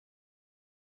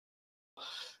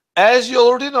As you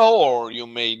already know, or you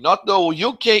may not know,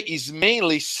 UK is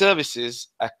mainly services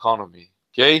economy.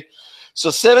 Okay, so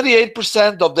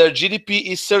 78% of their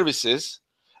GDP is services,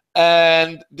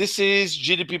 and this is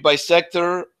GDP by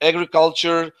sector: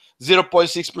 agriculture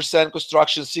 0.6%,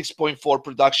 construction 6.4,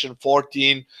 production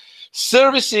 14,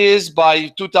 services by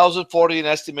 2014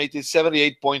 estimated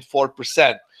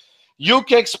 78.4%.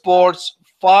 UK exports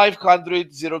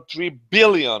 503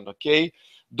 billion, okay,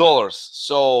 dollars.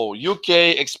 So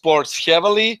UK exports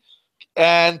heavily,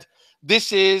 and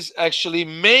this is actually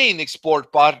main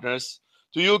export partners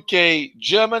to UK: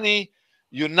 Germany,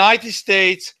 United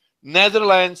States,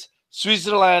 Netherlands,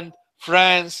 Switzerland,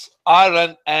 France,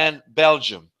 Ireland, and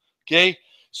Belgium. Okay,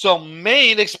 so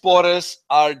main exporters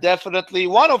are definitely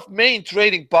one of main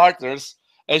trading partners.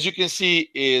 As you can see,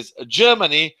 is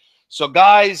Germany. So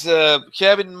guys,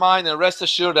 have in mind and rest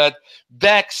assured that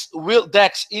DAX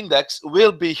index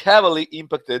will be heavily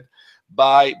impacted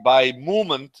by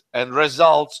movement and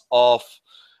results of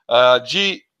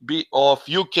UK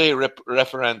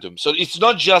referendum. So it's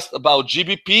not just about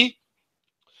GBP;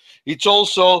 it's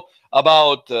also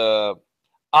about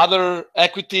other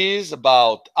equities,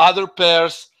 about other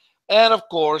pairs, and of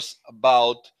course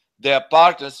about their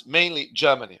partners, mainly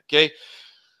Germany. Okay,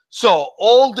 so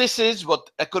all this is what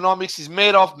economics is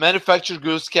made of: manufactured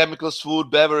goods, chemicals, food,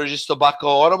 beverages, tobacco,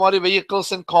 automotive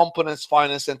vehicles and components,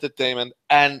 finance, entertainment,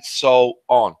 and so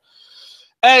on.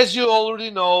 As you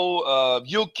already know,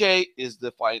 UK is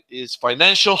the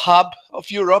financial hub of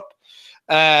Europe,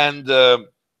 and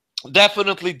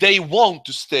definitely they want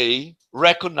to stay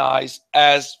recognized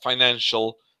as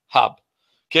financial hub.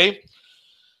 Okay.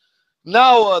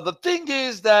 Now the thing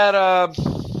is that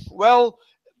well,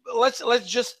 let's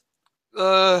just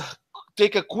uh,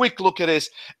 take a quick look at this.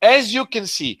 As you can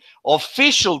see,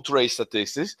 official trade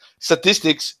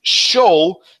statistics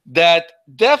show that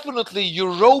definitely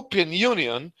European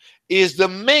Union is the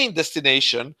main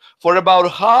destination for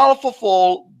about half of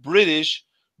all British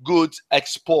goods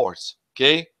exports.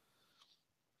 Okay,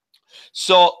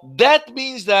 so that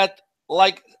means that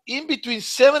like in between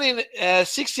 60 and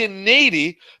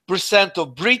 80%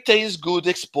 of Britain's good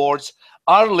exports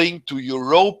are linked to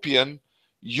European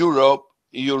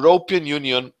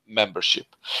Union membership.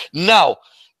 Now,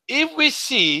 if we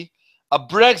see a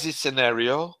Brexit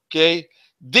scenario, okay,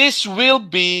 this will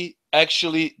be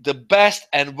actually the best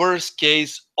and worst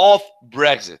case of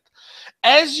Brexit.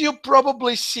 As you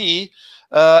probably see,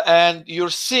 and you're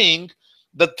seeing,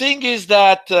 the thing is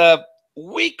that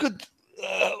we could,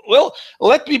 well,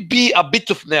 let me be a bit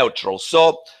of neutral.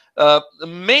 So, the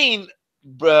main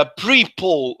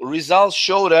pre-poll results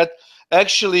show that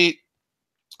actually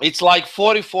it's like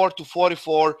 44 to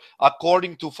 44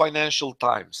 according to Financial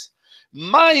Times.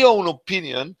 My own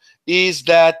opinion is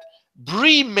that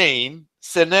Bremain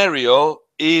scenario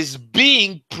is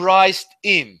being priced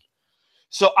in.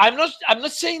 So I'm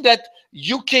not saying that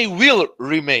UK will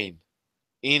remain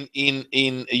in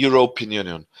European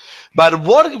Union, but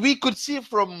what we could see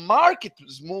from market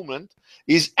movement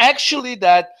is actually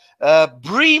that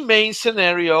Bremain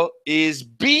scenario is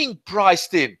being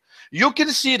priced in. You can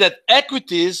see that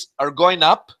equities are going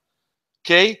up.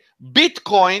 Okay,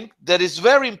 Bitcoin, that is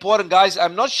very important, guys.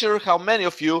 I'm not sure how many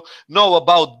of you know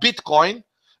about Bitcoin.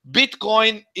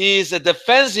 Bitcoin is a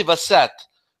defensive asset.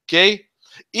 Okay,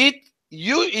 it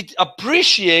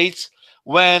appreciates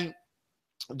when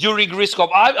during risk of.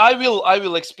 I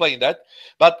will explain that.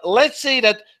 But let's say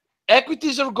that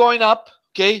equities are going up.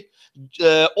 Okay,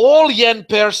 all yen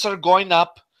pairs are going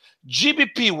up.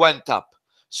 GBP went up.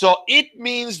 So it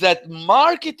means that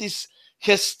market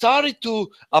has started to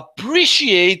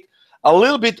appreciate a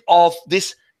little bit of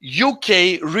this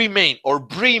UK remain or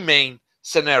Bremain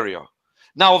scenario.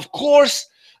 Now, of course,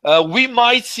 we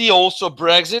might see also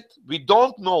Brexit. We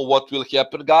don't know what will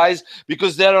happen, guys,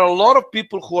 because there are a lot of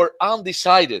people who are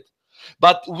undecided.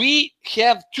 But we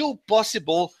have two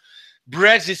possible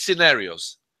Brexit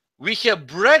scenarios. We have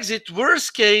Brexit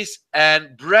worst case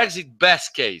and Brexit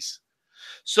best case.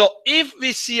 So if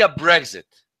we see a Brexit,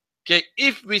 okay,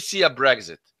 if we see a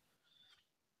Brexit,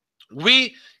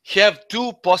 we have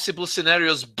two possible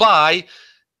scenarios by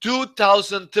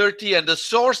 2030, and the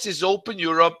source is Open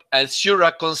Europe and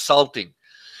Sura Consulting.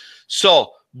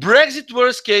 So Brexit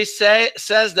worst case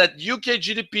says that UK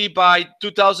GDP by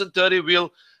 2030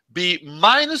 will be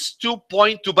minus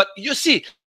 2.2. But you see,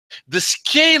 the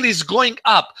scale is going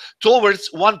up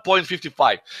towards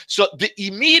 1.55. So the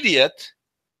immediate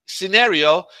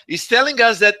scenario is telling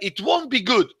us that it won't be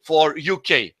good for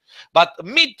UK. But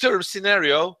midterm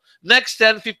scenario, next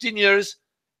 10, 15 years,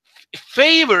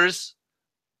 favors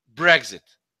Brexit.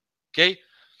 Okay?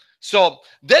 So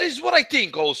that is what I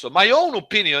think also. My own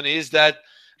opinion is that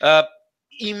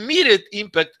immediate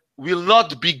impact will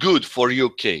not be good for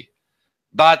UK,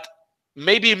 but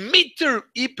maybe midterm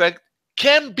impact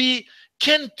can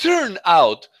turn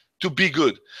out to be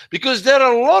good, because there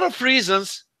are a lot of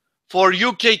reasons for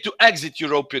UK to exit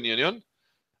European Union,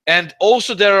 and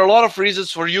also there are a lot of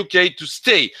reasons for UK to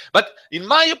stay. But in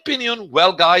my opinion,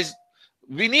 well, guys,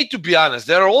 we need to be honest,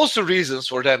 there are also reasons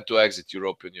for them to exit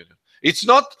European Union. It's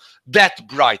not that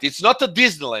bright. It's not a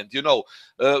Disneyland, you know.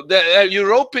 The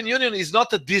European Union is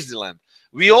not a Disneyland.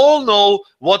 We all know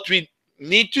what we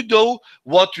need to do,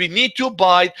 what we need to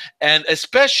abide, and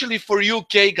especially for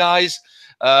UK, guys,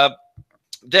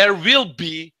 there will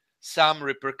be some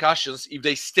repercussions if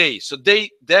they stay. So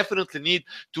they definitely need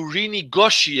to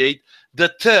renegotiate the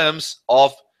terms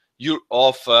of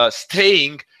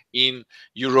staying in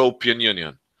European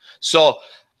Union. So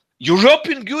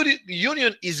European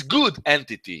Union is good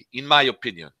entity, in my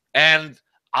opinion, and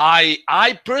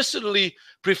I personally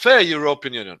prefer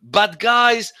European Union. But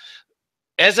guys,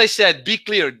 as I said, be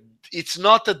clear, it's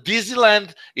not a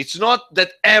Disneyland. It's not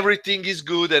that everything is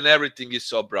good and everything is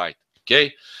so bright.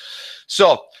 Okay,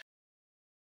 so